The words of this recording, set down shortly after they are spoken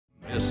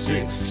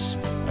6,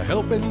 a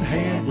helping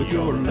hand with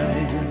your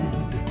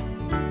land.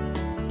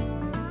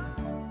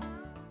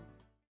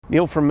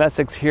 Neil from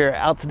Essex here,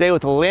 out today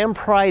with the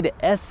Pride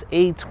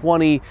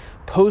SA20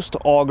 post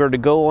auger to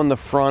go on the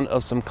front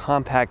of some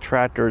compact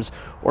tractors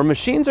or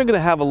machines are going to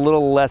have a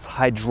little less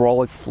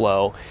hydraulic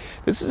flow.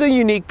 This is a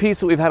unique piece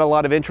that we've had a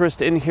lot of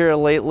interest in here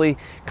lately,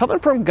 coming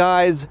from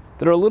guys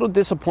that are a little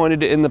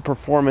disappointed in the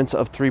performance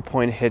of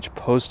 3-point hitch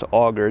post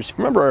augers.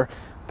 Remember,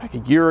 back a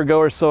year ago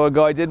or so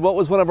ago, I did what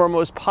was one of our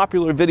most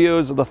popular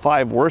videos of the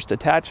 5 worst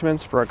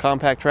attachments for a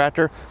compact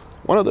tractor.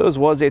 One of those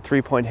was a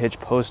 3-point hitch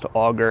post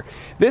auger.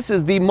 This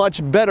is the much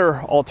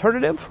better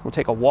alternative. We'll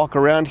take a walk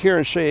around here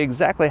and show you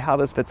exactly how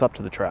this fits up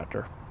to the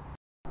tractor.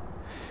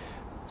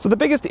 So the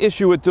biggest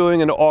issue with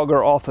doing an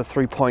auger off the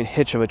 3-point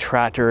hitch of a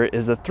tractor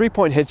is the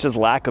 3-point hitch's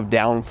lack of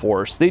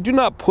downforce. They do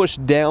not push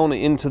down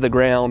into the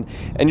ground,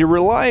 and you're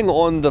relying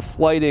on the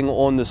flighting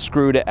on the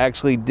screw to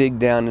actually dig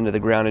down into the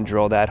ground and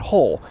drill that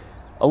hole.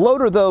 A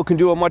loader, though, can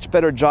do a much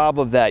better job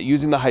of that.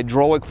 Using the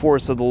hydraulic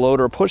force of the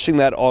loader, pushing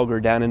that auger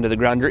down into the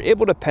ground, you're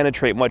able to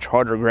penetrate much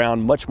harder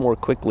ground much more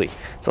quickly.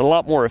 It's a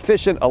lot more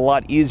efficient, a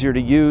lot easier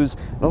to use,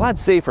 and a lot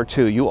safer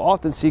too. You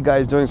often see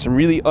guys doing some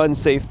really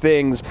unsafe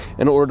things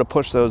in order to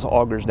push those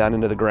augers down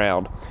into the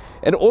ground.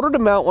 In order to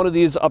mount one of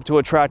these up to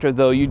a tractor,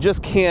 though, you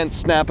just can't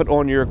snap it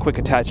on your quick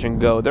attach and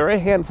go. There are a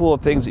handful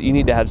of things that you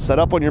need to have set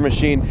up on your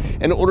machine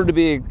in order to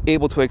be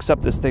able to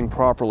accept this thing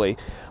properly.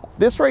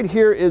 This right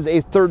here is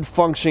a third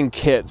function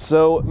kit,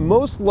 so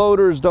most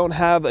loaders don't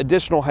have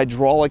additional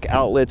hydraulic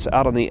outlets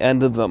out on the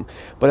end of them.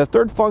 But a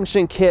third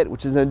function kit,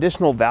 which is an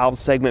additional valve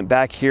segment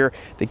back here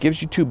that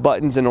gives you 2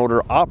 buttons in order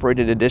to operate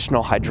an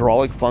additional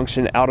hydraulic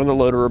function out on the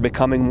loader, are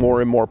becoming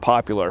more and more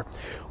popular.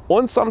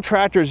 On some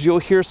tractors, you'll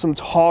hear some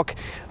talk,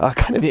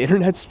 kind of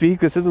internet speak,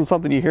 this isn't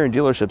something you hear in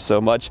dealerships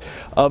so much,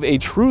 of a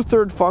true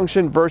third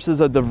function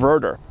versus a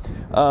diverter.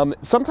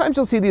 Sometimes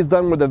you'll see these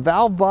done where the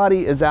valve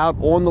body is out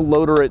on the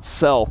loader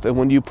itself, and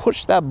when you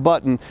push that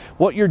button,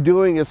 what you're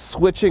doing is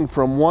switching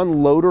from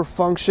one loader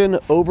function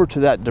over to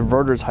that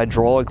diverter's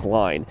hydraulic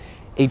line.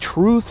 A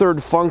true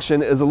third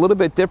function is a little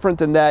bit different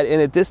than that, in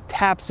that this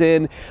taps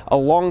in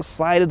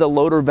alongside of the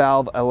loader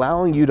valve,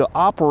 allowing you to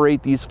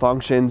operate these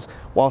functions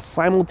while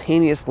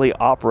simultaneously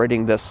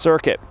operating this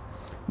circuit.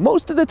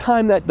 Most of the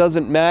time that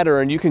doesn't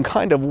matter, and you can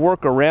kind of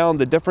work around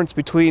the difference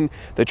between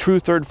the true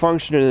third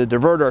function and the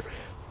diverter.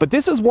 But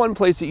this is one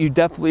place that you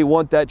definitely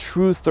want that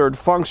true third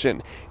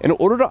function. In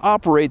order to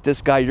operate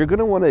this guy, you're going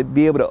to want to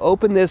be able to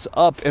open this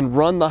up and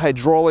run the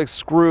hydraulic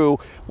screw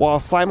while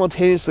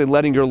simultaneously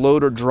letting your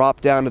loader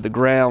drop down to the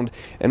ground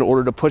in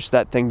order to push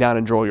that thing down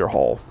and drill your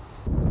hole.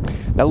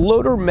 Now,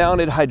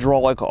 loader-mounted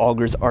hydraulic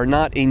augers are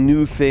not a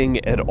new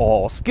thing at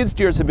all. Skid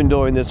steers have been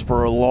doing this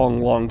for a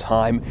long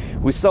time.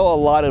 We sell a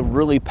lot of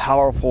really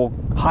powerful,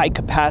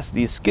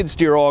 high-capacity skid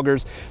steer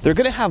augers. They're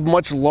going to have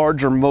much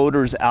larger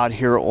motors out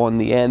here on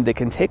the end that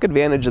can take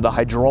advantage of the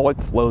hydraulic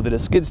flow that a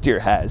skid steer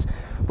has.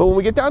 But when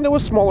we get down to a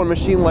smaller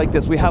machine like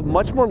this, we have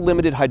much more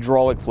limited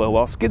hydraulic flow.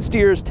 While skid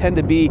steers tend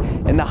to be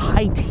in the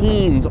high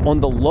teens on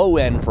the low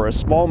end for a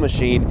small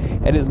machine,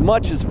 and as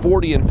much as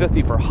 40 and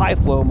 50 for high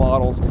flow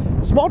models,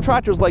 small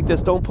tractors like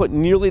this don't put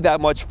nearly that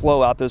much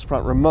flow out those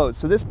front remotes.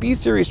 So this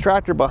B-Series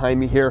tractor behind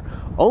me here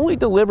only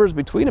delivers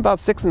between about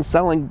 6 and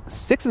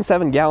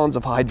 7 gallons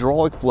of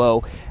hydraulic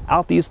flow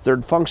out these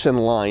third function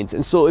lines.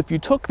 And so if you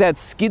took that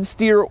skid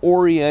steer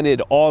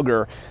oriented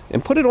auger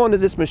and put it onto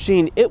this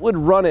machine, it would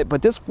run it,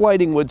 but this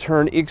flighting would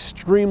turn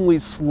extremely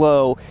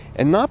slow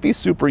and not be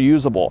super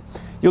usable.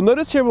 You'll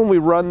notice here when we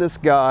run this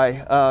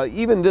guy,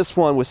 even this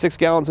one with 6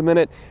 gallons a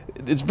minute,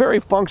 it's very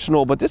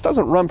functional, but this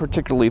doesn't run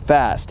particularly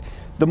fast.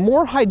 The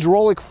more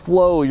hydraulic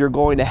flow you're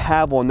going to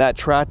have on that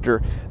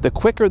tractor, the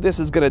quicker this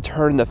is going to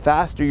turn, the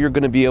faster you're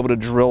going to be able to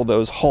drill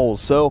those holes.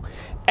 So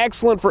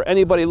excellent for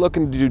anybody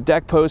looking to do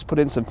deck posts, put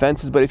in some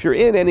fences, but if you're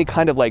in any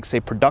kind of, like,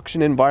 say,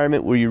 production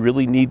environment where you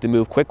really need to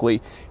move quickly,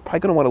 you're probably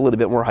going to want a little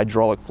bit more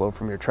hydraulic flow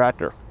from your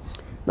tractor.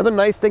 Another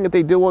nice thing that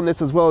they do on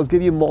this as well is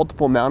give you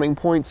multiple mounting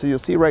points. So you'll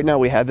see right now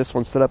we have this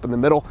one set up in the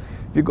middle.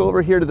 If you go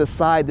over here to the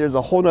side, there's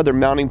a whole nother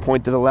mounting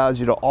point that allows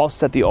you to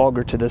offset the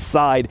auger to the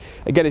side.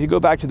 Again, if you go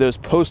back to those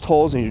post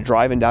holes and you're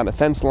driving down a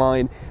fence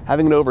line,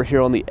 having it over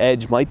here on the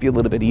edge might be a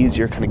little bit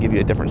easier, kind of give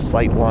you a different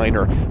sight line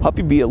or help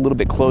you be a little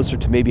bit closer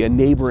to maybe a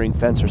neighboring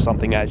fence or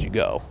something as you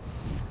go.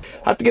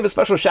 I have to give a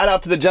special shout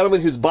out to the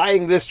gentleman who's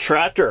buying this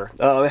tractor.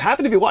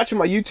 Happened to be watching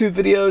my YouTube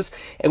videos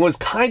and was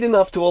kind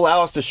enough to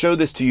allow us to show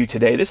this to you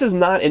today. This is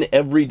not an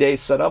everyday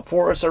setup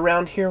for us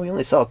around here. We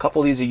only sell a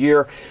couple of these a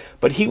year,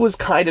 but he was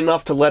kind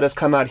enough to let us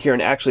come out here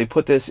and actually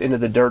put this into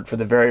the dirt for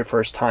the very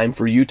first time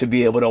for you to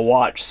be able to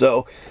watch.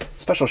 So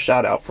special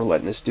shout out for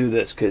letting us do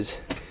this, because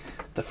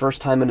the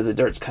first time into the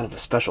dirt is kind of a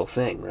special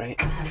thing, right?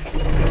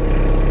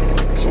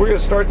 So we're going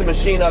to start the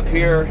machine up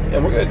here,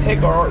 and we're going to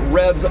take our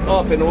revs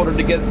up in order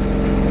to get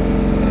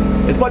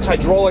as much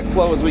hydraulic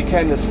flow as we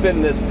can to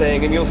spin this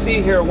thing. And you'll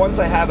see here, once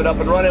I have it up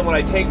and running, when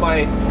I take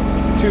my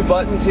 2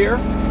 buttons here,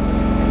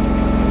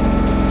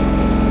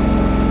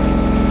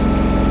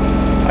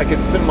 I can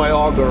spin my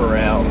auger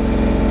around.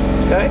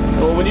 Okay,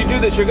 well when you do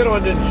this, you're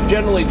going to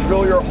generally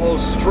drill your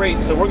holes straight,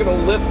 so we're going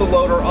to lift the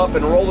loader up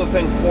and roll the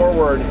thing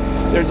forward.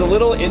 There's a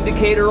little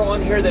indicator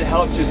on here that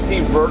helps you see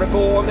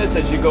vertical on this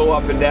as you go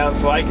up and down,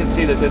 so I can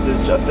see that this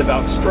is just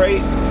about straight.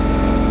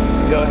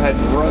 Go ahead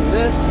and run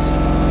this.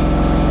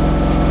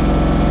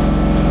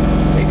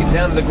 Take it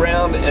down to the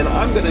ground, and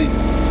I'm going to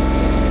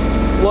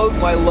float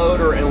my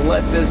loader and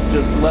let this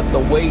just let the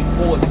weight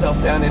pull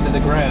itself down into the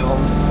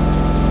ground.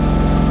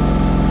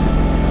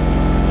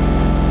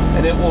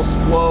 And it will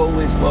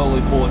slowly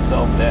pull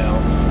itself down.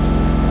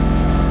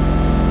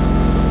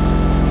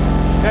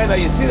 Okay, now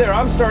you see there,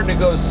 I'm starting to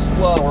go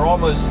slow or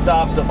almost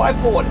stop. So if I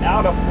pull it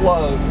out of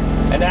float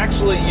and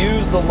actually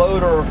use the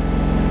loader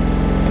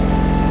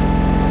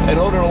in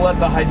order to let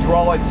the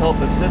hydraulics help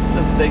assist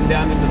this thing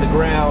down into the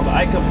ground,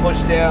 I can push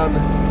down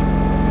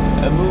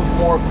and move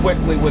more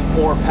quickly with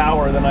more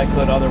power than I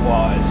could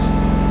otherwise.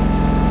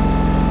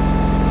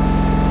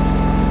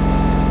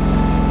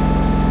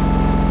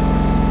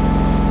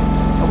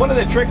 One of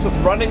the tricks with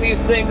running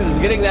these things is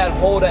getting that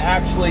hole to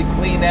actually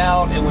clean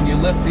out, and when you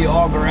lift the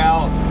auger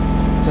out,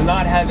 to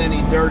not have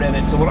any dirt in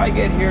it. So when I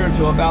get here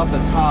to about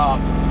the top,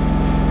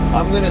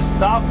 I'm going to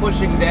stop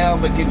pushing down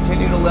but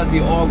continue to let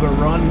the auger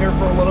run here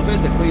for a little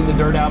bit to clean the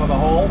dirt out of the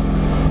hole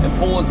and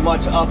pull as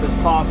much up as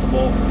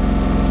possible.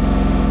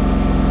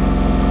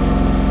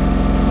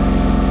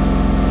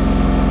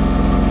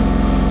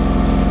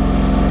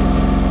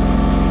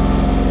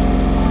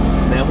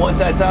 And then once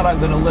that's out, I'm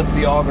going to lift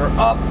the auger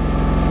up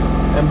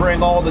and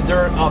bring all the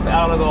dirt up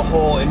out of the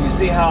hole, and you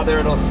see how there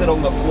it'll sit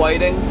on the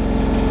flighting,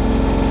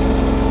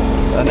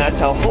 and that's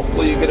how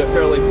hopefully you get a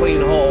fairly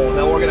clean hole.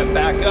 Now we're going to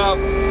back up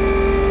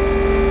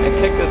and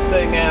kick this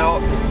thing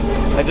out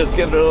and just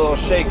give it a little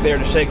shake there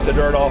to shake the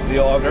dirt off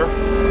the auger,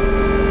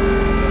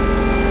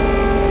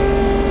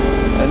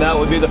 and that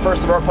would be the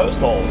first of our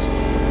post holes.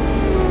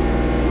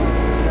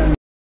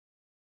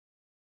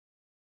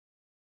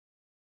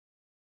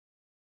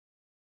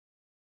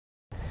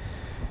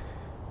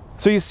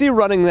 So you see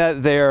running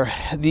that there,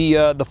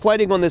 the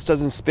flighting on this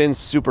doesn't spin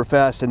super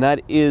fast, and that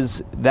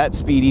is that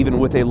speed even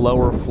with a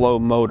lower flow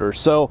motor.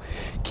 So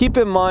keep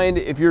in mind,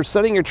 if you're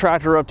setting your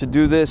tractor up to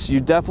do this,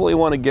 you definitely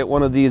want to get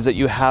one of these that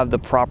you have the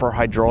proper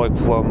hydraulic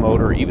flow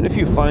motor. Even if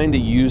you find a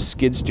used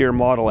skid steer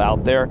model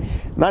out there,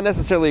 not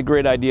necessarily a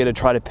great idea to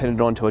try to pin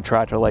it onto a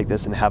tractor like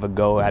this and have a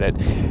go at it.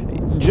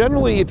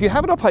 Generally, if you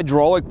have enough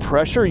hydraulic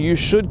pressure, you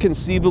should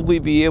conceivably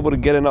be able to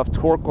get enough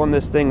torque on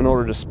this thing in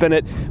order to spin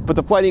it, but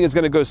the flighting is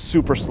going to go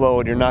super slow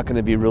and you're not going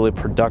to be really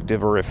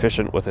productive or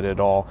efficient with it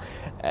at all.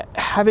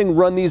 Having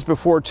run these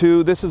before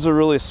too, this is a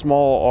really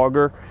small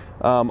auger.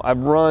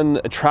 I've run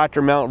a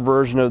tractor mount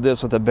version of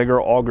this with a bigger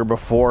auger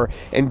before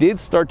and did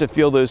start to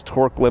feel those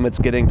torque limits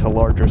getting to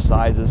larger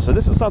sizes. So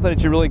this is something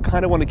that you really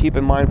kind of want to keep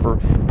in mind for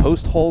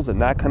post holes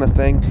and that kind of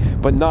thing,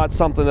 but not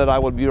something that I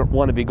would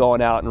want to be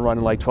going out and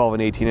running like 12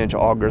 and 18-inch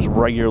augers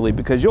regularly,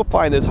 because you'll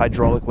find those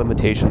hydraulic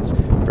limitations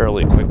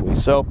fairly quickly.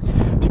 So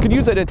if you could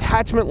use an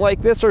attachment like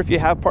this, or if you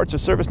have parts or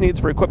service needs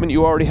for equipment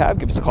you already have,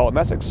 give us a call at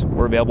Messick's.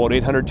 We're available at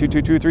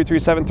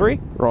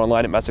 800-222-3373 or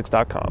online at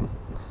messicks.com.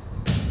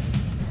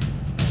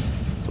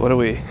 What do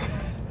we,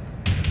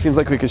 seems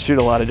like we could shoot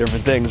a lot of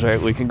different things,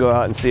 right? We can go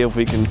out and see if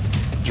we can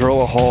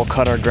drill a hole,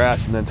 cut our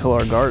grass, and then till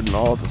our garden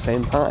all at the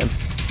same time.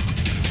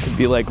 Could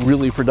be like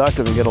really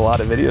productive and get a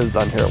lot of videos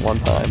done here at one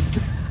time.